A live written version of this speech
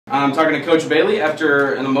I'm talking to Coach Bailey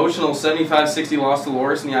after an emotional 75-60 loss to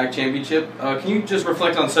Loras in the IIAC championship. Can you just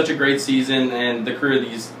reflect on such a great season and the career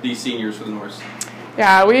of these seniors for the Norse?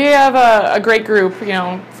 Yeah, we have a great group,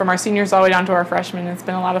 from our seniors all the way down to our freshmen. It's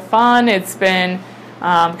been a lot of fun. It's been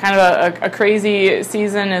kind of a crazy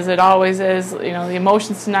season, as it always is. The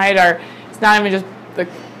emotions tonight it's not even just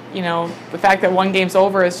the fact that one game's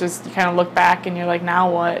over. It's just you kind of look back and you're like,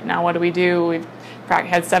 now what? Now what do we do? We've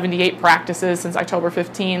had 78 practices since October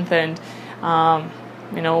 15th, and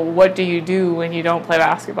what do you do when you don't play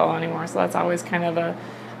basketball anymore? So that's always kind of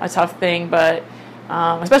a tough thing, but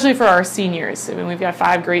especially for our seniors. I mean, we've got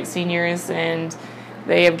 5 great seniors, and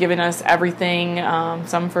they have given us everything.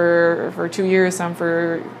 Some for 2 years, some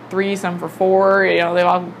for 3, some for 4. They've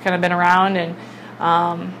all kind of been around, and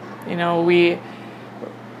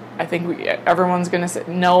I think everyone's going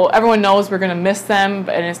to know. Everyone knows we're going to miss them,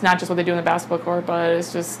 and it's not just what they do in the basketball court, but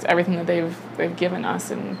it's just everything that they've given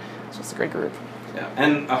us, and it's just a great group. Yeah,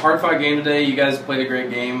 and a hard-fought game today. You guys played a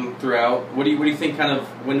great game throughout. What do you think? Kind of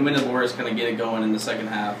when did Loras kind of get it going in the second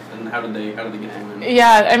half, and how did they get the win?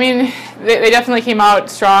 Yeah, I mean they definitely came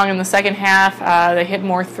out strong in the second half. They hit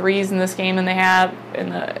more threes in this game than they have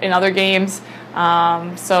in other games.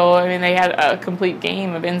 So I mean they had a complete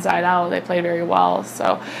game of inside out. They played very well.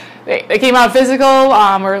 So they came out physical.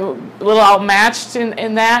 We're a little outmatched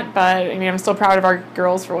in that, but I mean I'm still proud of our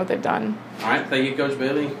girls for what they've done. All right, thank you, Coach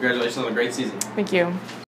Bailey. Congratulations on a great season. Thank you.